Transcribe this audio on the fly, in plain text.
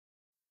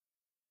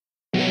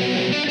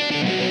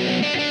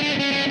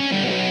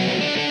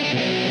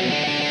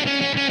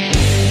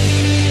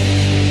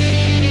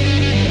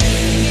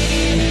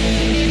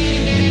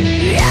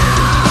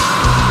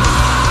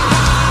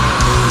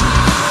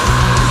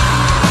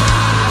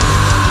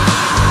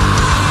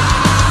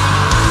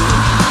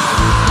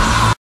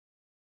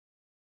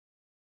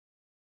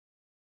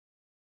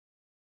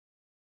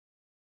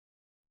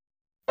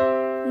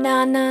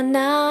Na na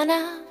na na,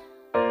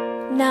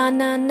 na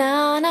na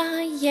na na,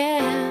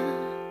 yeah.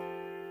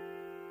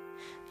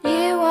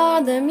 You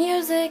are the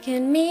music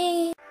in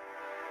me.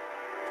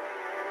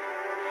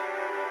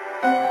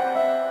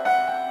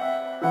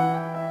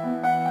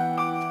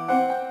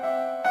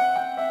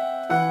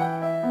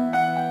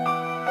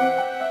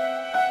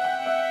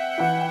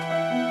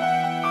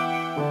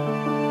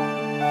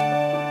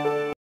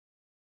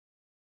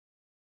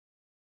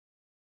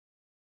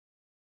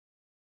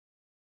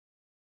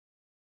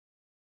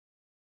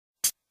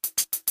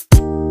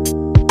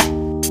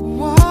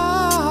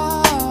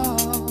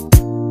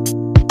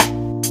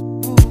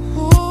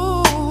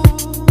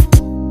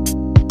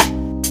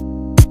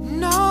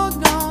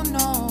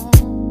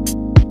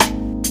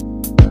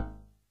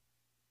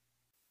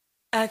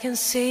 I can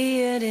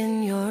see it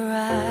in your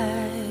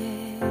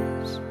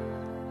eyes,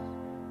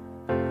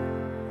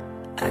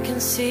 I can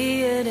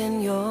see it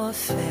in your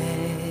face.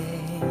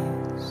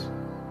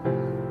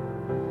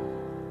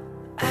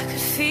 I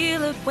could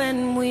feel it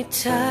when we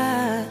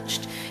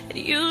touched. It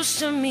used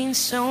to mean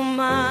so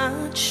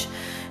much,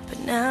 but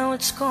now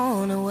it's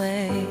gone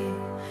away.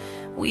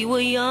 We were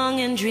young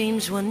and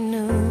dreams were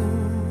new,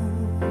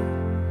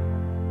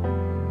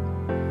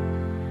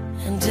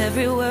 and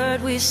every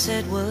word we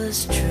said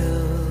was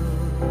true.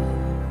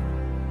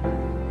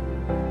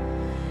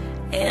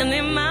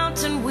 Any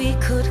mountain we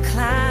could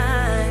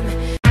climb.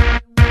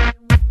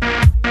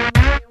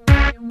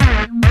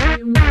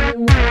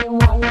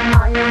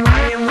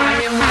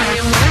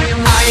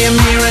 I am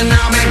here and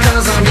now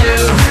because of you.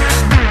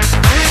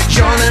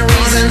 You're the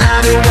reason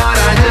I do what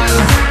I do.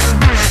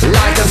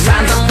 Like a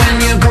phantom when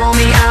you call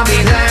me, I'll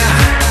be there.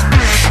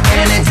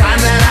 Anytime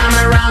that I'm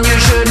around you,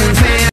 should